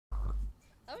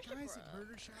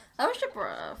I wish it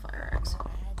brought a fire axe.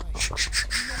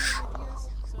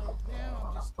 So now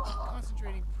I'm just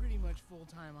concentrating pretty much full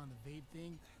time on the vape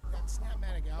thing. That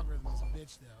Snapmatic algorithm is a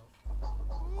bitch, though.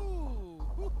 Ooh,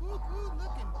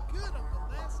 looking good over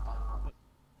the last.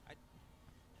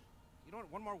 You know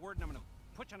what? One more word and I'm gonna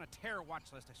put you on a terror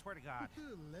watch list. I swear to God.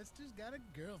 Lester's got a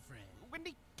girlfriend.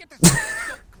 Wendy, get this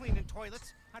cleaning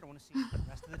toilets. I don't want to see you for the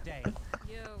rest of the day.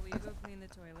 Yo, will you go clean the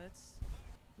toilets?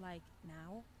 Like,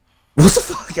 now? What the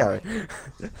fuck, Gary?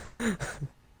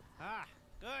 Ah,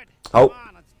 good. Oh. Come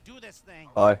on, let's do this thing.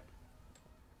 Hi.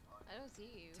 I don't see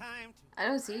you. Time to I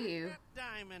don't see you.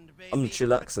 diamond, baby. I'm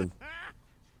chillaxing.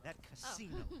 That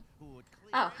casino who would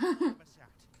clean Oh. us out,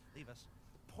 leave us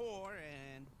poor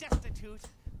and destitute.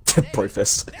 Boy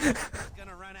fist. It's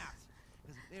gonna run out.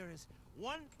 Because there is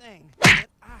one thing that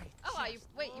I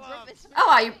Wait, you broke this.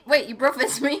 Wait, you broke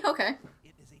this me? Okay.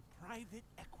 It is a private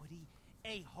equity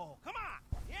a-hole. Come on!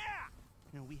 Yeah!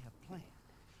 Now we have planned,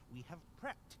 we have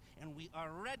prepped, and we are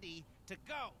ready to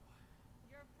go.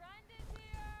 Your friend is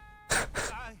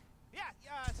here! Yeah,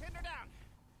 send her down.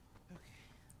 Okay.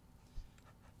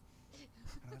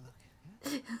 How do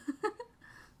I look?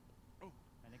 Oh,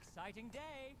 An exciting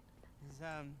day. is,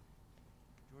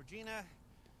 Georgina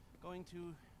going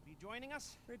to be joining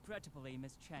us? Regrettably,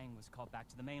 Miss Chang was called back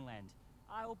to the mainland.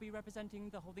 I will be representing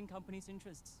the holding company's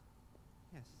interests.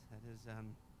 Yes, that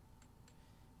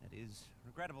is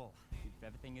regrettable. If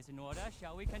everything is in order,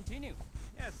 shall we continue?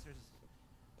 Yes, there's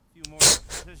a few more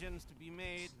decisions to be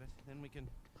made, but then we can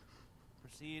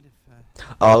proceed if,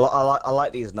 Oh, I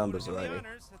like these numbers do the already.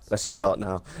 honors. Let's start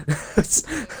now.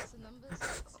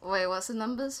 Wait, what's the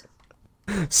numbers?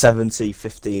 70,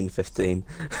 15, 15.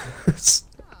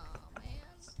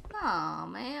 Oh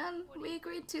man, we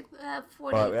agreed to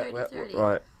 40, Right, 30, 30.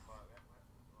 right.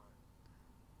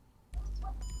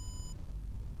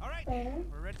 All right,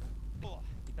 we're ready. Cool.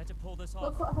 You better pull this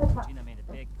off. Gina made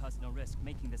a big personal risk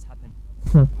making this happen.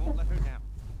 We won't let her down.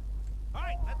 All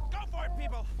right, let's go for it,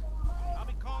 people. I'll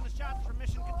be calling the shots from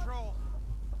mission control.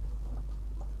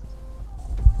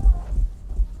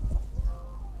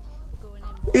 Going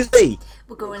in. Who's he?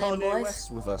 We're going in, Kanye boys.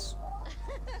 West with us.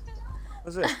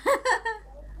 What's it?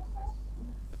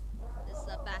 This is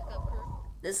a backup crew.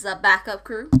 This is a backup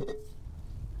crew.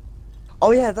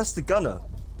 Oh yeah, that's the gunner.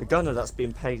 The gunner that's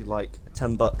being paid like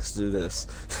 $10 to do this.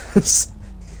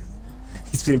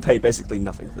 He's being paid basically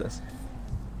nothing for this.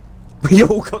 We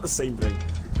all got the same thing.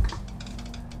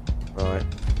 Right.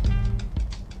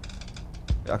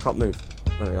 I can't move.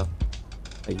 There we are.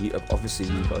 Hey, obviously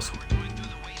you guys.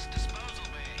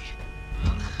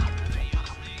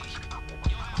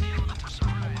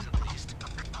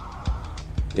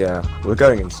 Yeah, we're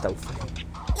going in stealth.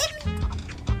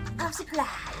 I'm surprised.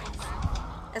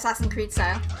 Assassin's Creed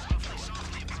style.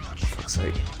 Fuck's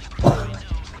sake.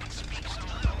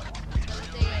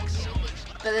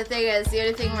 But the thing is, the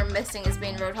only thing we're missing is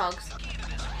being roadhogs.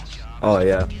 Oh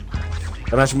yeah.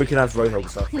 Imagine we can have Roadhog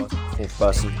stuff like fourth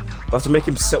person. We'll have to make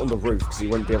him sit on the roof because he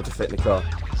won't be able to fit in the car.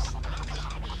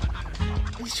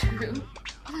 It's true.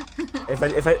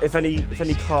 If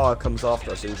any car comes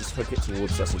after us, it will just hook it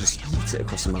towards us and just yeet it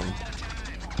across the mountain.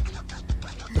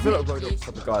 I feel like Roadhog's the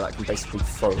type of guy that can basically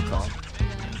throw a car.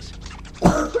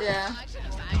 Yeah.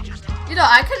 You know,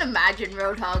 I can imagine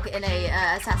Roadhog in a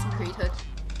Assassin's Creed hood.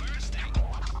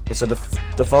 Okay, so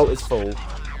the vault is full.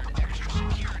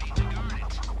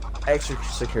 Extra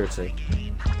security.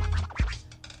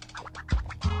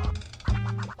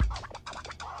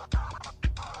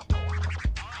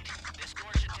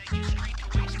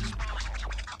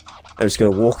 I'm just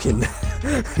gonna walk in.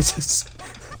 Just...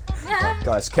 Yeah.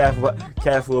 Guys,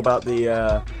 careful about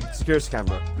the security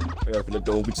camera. We open the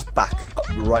door, we just back up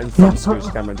right in front of the security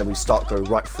camera, and then we start going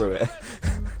right through it.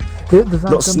 Does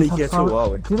that Not sneaky at all, are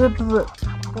we? Does it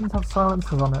guns have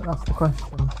silencers on it? That's the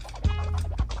question.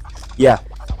 Yeah.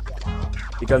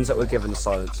 The guns that were given are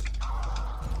silence.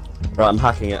 Right, I'm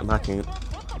hacking it.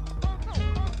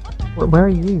 Where are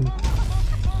you?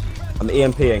 I'm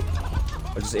EMPing.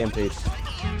 I just EMP'd.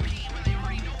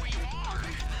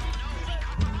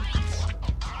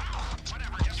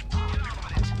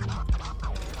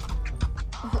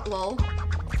 Lol.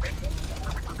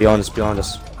 Behind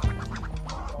us.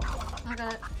 I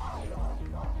got it.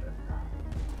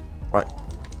 Right.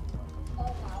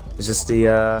 Is this the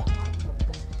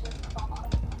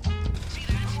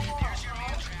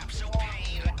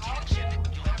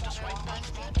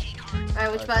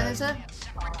Alright, which button is it?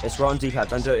 It's right on D-pad.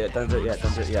 Don't do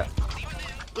it yet.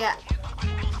 Yeah.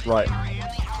 Right.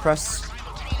 Press.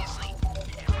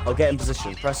 I'll get in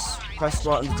position. Press right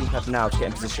on the D-pad now to get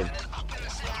in position.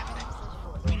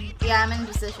 Yeah, I'm in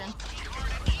position.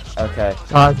 Okay.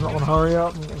 Guys, not gonna hurry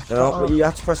up. I'm getting No, shot but up. you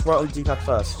have to press right on the D-pad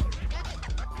first.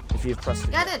 If you've pressed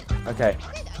it. Yeah, I did. Okay.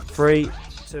 3,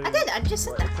 2. I did. I just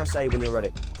said Right, that. press A when you're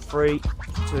ready. 3,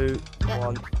 2, Yeah.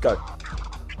 1, go.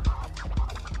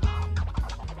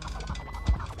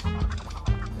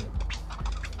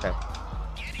 Okay.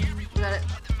 You got it.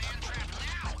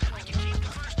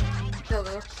 Go,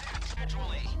 go.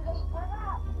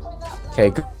 Okay,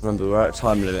 good. Remember, we're at a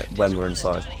time limit when we're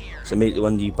inside. So immediately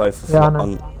when you both Yeah, I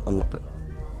know. unlock it.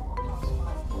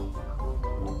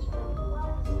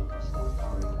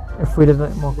 If we did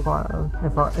it more quiet,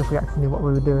 if we actually knew what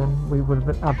we were doing, we would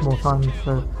have had more time.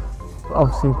 So, but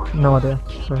obviously, no idea.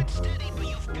 So,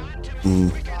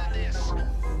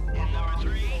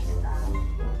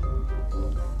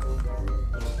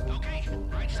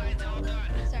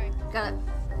 Got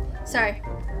it. Sorry.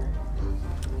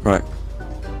 Right.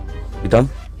 You done?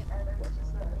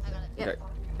 Yep. Okay.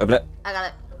 Open it. I got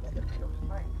it.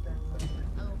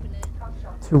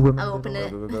 2 women. I'll did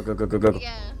open all it. Go, go, go, go, go, go, go.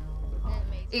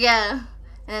 Yeah.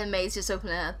 And then Maze just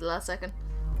opened it at the last second.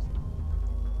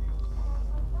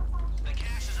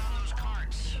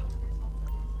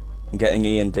 I'm getting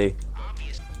E and D.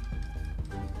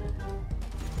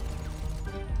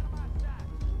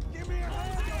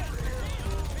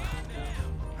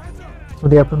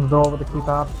 Somebody open the door with the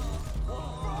keypad.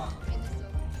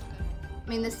 I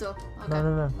mean this door. Okay.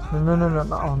 No,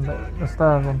 not on the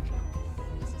stairs one.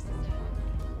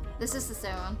 This is the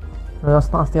stair one. No, that's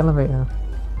the elevator.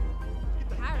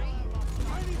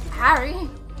 Harry?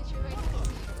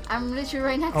 I'm literally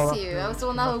right next Oh, to you. that's I was the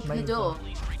one that that's opened the Maze door. then.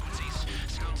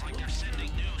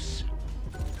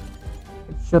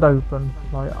 It should open.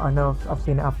 Like I know I've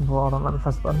seen it happen before. I don't let me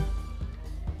press the button.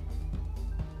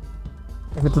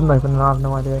 If it doesn't open, then I have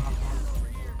no idea.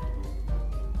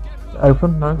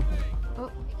 Open? No. Oh.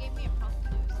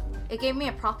 It gave me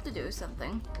a prop to do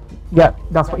something. Yeah,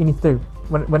 that's what you need to do.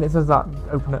 When it says that,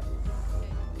 open it.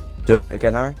 Do it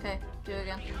again, Harry. Okay, do it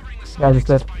again. Yeah, I just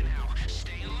did.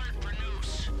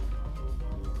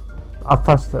 I've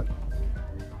pressed it.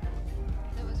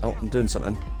 Oh, I'm doing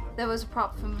something. There was a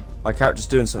prop from. My character's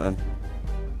doing something.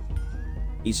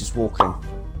 He's just walking.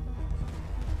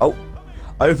 Oh,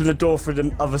 I opened the door for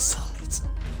the other side.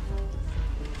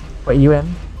 Wait, are you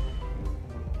in?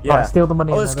 Yeah. Right, steal the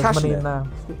money Oh, in there's there. There's cash money in in it.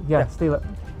 there. Yeah, Yeah. steal it.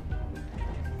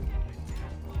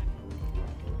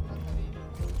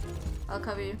 I'll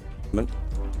cover you.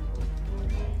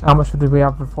 How much did we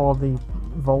have before the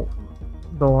vault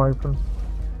door open?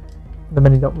 The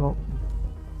mini dock vault.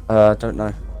 Don't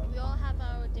know. We all have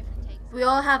our different takes. We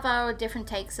all have our different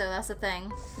takes, so that's the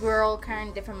thing. We're all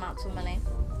carrying different amounts of money.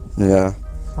 Yeah.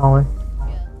 Are we?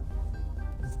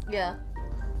 Yeah.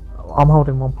 I'm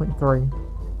holding 1.3.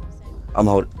 I'm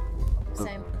holding.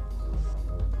 Same.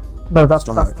 No, that's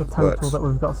not how the it total works. that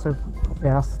we've got. So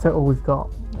yeah, that's the total we've got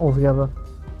altogether.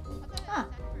 Huh.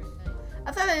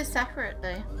 I thought it was separate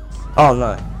though. Oh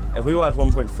no. If we all had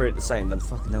 1.3 at the same, then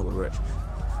fucking hell, we're rich.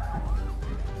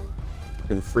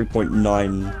 Fucking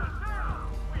 3.9.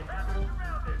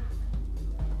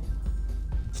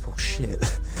 Oh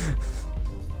shit.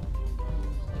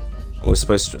 We're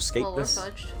supposed to escape Well, we're this.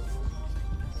 fudged.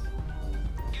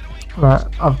 Right,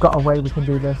 I've got a way we can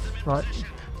do this. Right.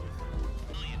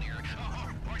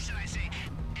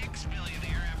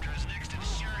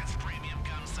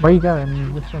 Where are you going?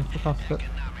 You just went across it.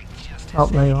 Oh,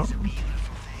 there you are.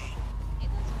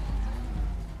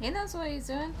 He knows what he's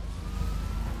doing.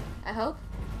 I hope.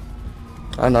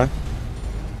 I know.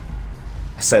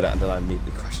 I say that and then I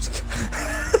immediately crashed.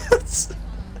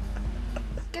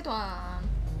 Good one.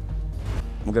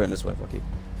 I'm going this way, fucky.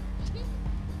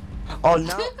 Oh,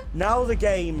 now the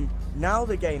game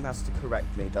has to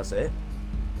correct me, does it?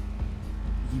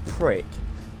 You prick.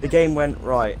 The game went,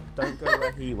 right, don't go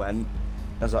where he went.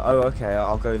 I was like, oh, okay,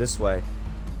 I'll go this way.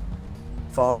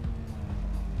 Far.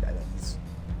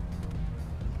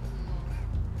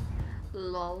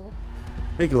 Lol.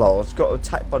 Big lol, it's got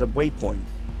attacked by the waypoint.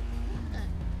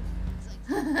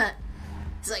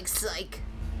 It's like psych.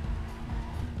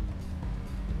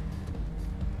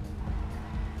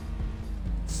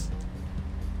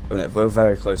 We're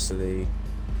very close to the...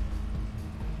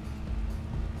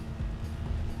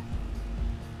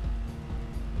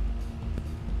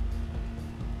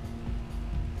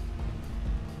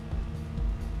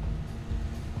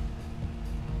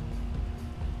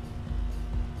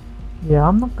 Yeah,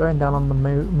 I'm not going down on the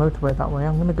motorway that way.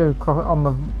 I'm gonna go on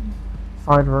the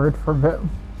side road for a bit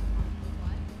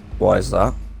Why is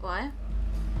that? Why?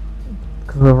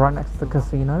 because we're right next to the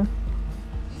casino.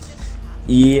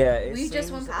 Yeah, it We just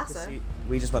seems went like past the it.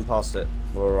 We just went past it.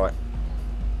 We're alright.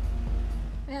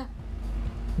 Yeah.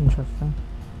 Interesting.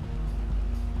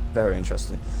 Very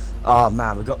interesting. Oh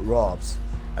man, we got robbed,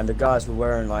 and the guys were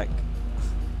wearing like,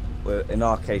 well, in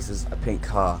our cases, a pink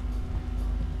car.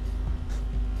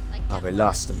 Like Oh, that we one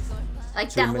lost that's him. going past. Like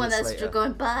 2 that one minutes that's later.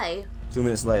 going by. 2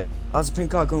 minutes later, there's a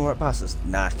pink car going right past us.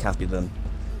 Nah, it can't be them.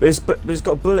 But it's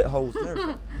got bullet holes and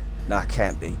everything. Nah, it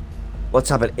can't be. What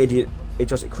type of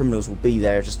idiotic criminals will be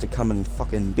there just to come and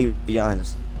fucking be behind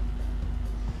us?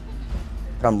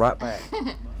 Come right back.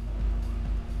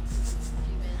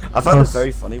 I found it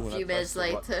very funny when A few minutes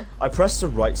later. I pressed the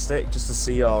right stick just to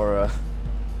see our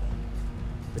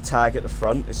the tag at the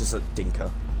front. It's just a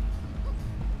dinker.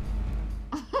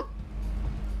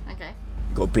 Okay.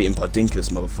 Got beaten by dinkers,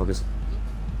 motherfuckers.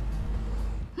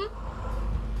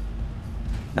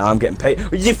 Now I'm getting paid.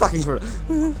 You fucking.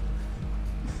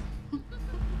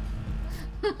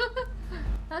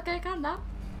 Okay, calm down.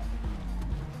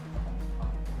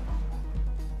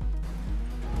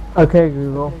 Okay,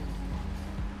 Google.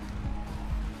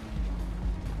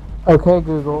 Okay,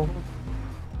 Google.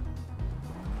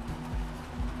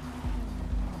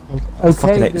 I fucking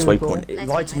Okay, hate this Google. waypoint. It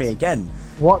lied to me again.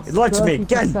 What's It lied to me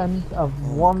again. 30% of Oh,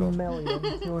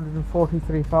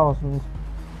 1,243,000?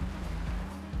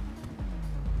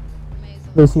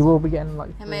 Amazing. Lucy will be getting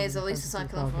like. Hey, Maze, at least it's not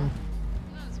killing for.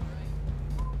 That's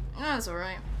alright. That's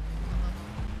alright.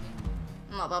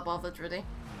 I'm not that bothered, really.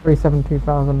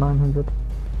 372,900.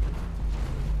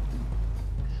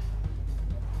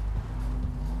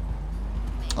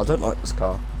 I don't like this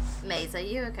car. Maze, are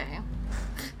you okay?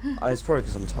 It's probably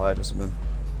because I'm tired or something.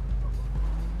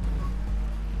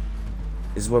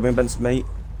 This is where we're meant to meet.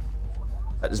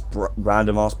 At this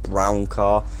random ass brown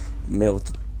car,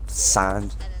 milled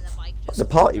sand. And then the bike just. There's a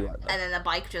party right there. And then the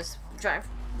bike just drive.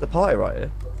 There's a party right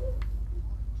here.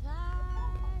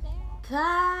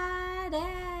 Party!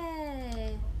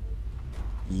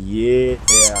 Yeah.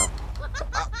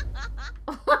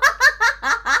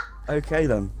 Okay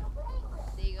then.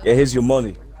 There you go. Yeah, here's your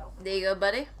money. There you go,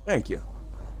 buddy. Thank you.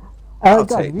 I'll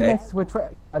Guys, take that.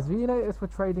 have you noticed we're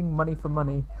trading money for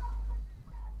money?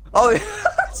 Oh,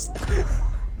 yes.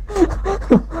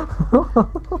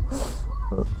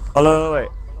 Oh no, wait.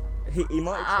 He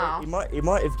might have he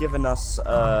might have given us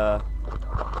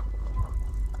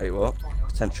wait, what?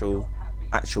 Potential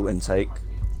actual intake.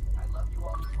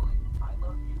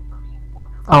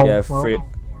 Oh, Yeah, well, free.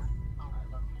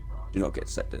 Do not get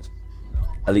accepted.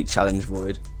 Elite challenge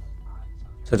void.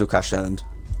 Total cash earned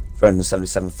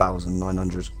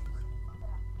 377,900.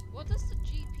 What does the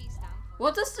GP stand for?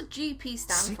 What does the GP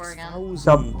stand for again?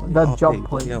 the job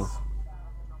points.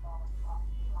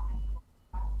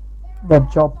 The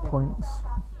job points.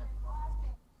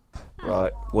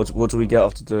 Right. What do we get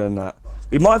after doing that?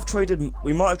 We might have traded the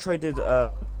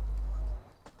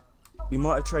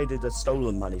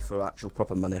stolen money for actual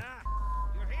proper money.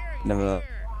 You're here, Never know.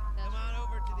 Come on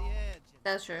over to the edge.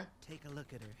 That's true. Take a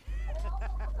look at her.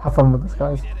 Have fun with this,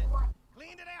 guys. Did it.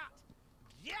 Cleaned it out.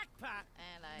 Jackpot.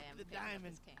 And I am The picking up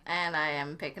diamond. this cane. And I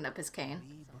am picking up his cane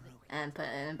We broke it. and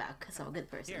putting it back because I'm a good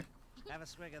person. Here, have a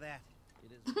swig of that.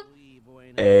 It is muy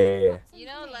bueno. You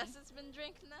know, Les has been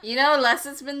drinking that. You know, Les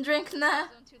has been drinking that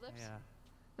His own 2 lips. Yeah,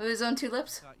 with his own 2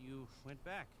 lips. thought you went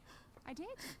back. I did.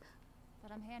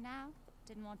 But I'm here now.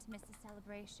 Didn't want to miss the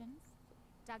celebrations.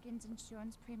 Duggan's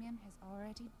insurance premium has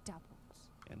already doubled.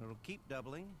 And it'll keep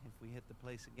doubling if we hit the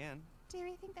place again. Do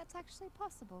you think that's actually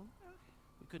possible?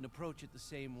 We couldn't approach it the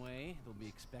same way. They'll be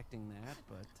expecting that,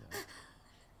 but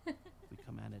we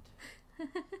come at it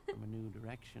from a new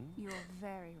direction. You're a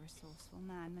very resourceful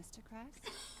man, Mr. Christ.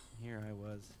 Here I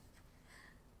was,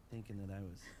 thinking that I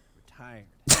was retired.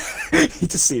 You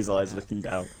just see his eyes looking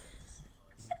down.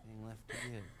 Nothing left to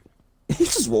give.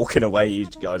 He's just walking away. You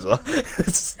guys are.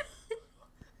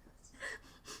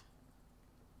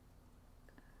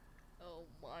 Oh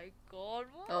my god,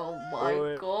 what? Oh my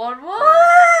Wait. god,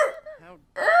 what? How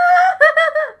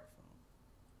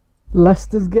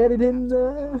Lester's getting in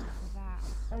there. For that.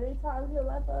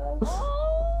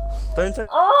 Don't take.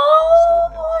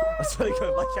 Oh! I swear to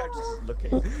God, my character's just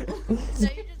looking.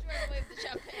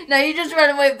 No, you just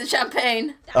ran away with the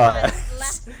champagne. No, you just ran away with the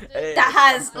champagne. Hey. That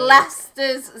has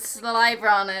Lester's saliva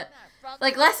on it.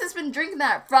 Like, Lester's been drinking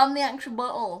that from the actual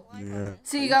bottle. Yeah.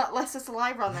 So you got Lester's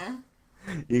saliva on there.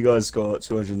 You guys got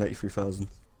 283,000.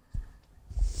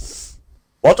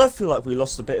 Why do I feel like we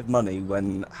lost a bit of money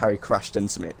when Harry crashed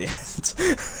into me at the end?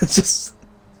 Just.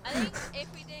 I think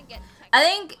if we didn't get detected. I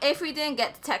think if we didn't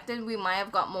get detected, we might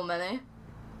have got more money.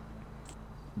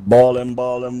 Ballin'.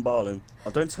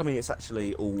 Oh, don't tell me it's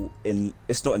actually all in.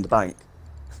 It's not in the bank.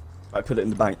 I put it in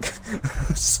the bank.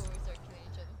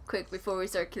 Quick, before we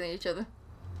start killing each other.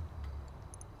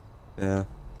 Yeah.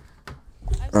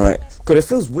 I Right. God, it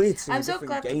feels weird seeing I'm a so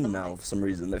different glad game now for some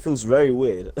reason. It feels very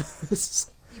weird.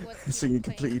 Seeing a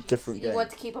completely different You game. want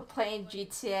to keep playing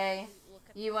GTA.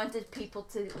 You wanted people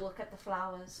to look at the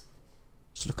flowers.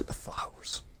 Just look at the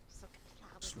flowers.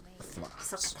 Just look at the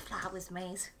flowers,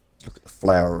 Maze. Look at the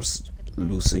flowers,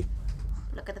 Lucy.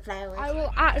 Look at the flowers. I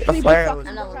will actually be flowers.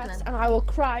 fucking depressed and I will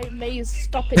cry. Maze,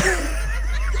 stop it.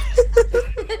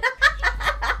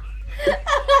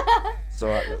 It's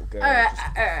alright, little girl.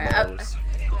 Alright.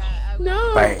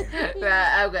 No. Bam.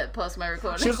 Right, I'm gonna pause my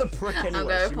recording. She was a prick anyway. I'm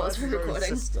gonna She pause might my have been her own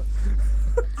recording. sister.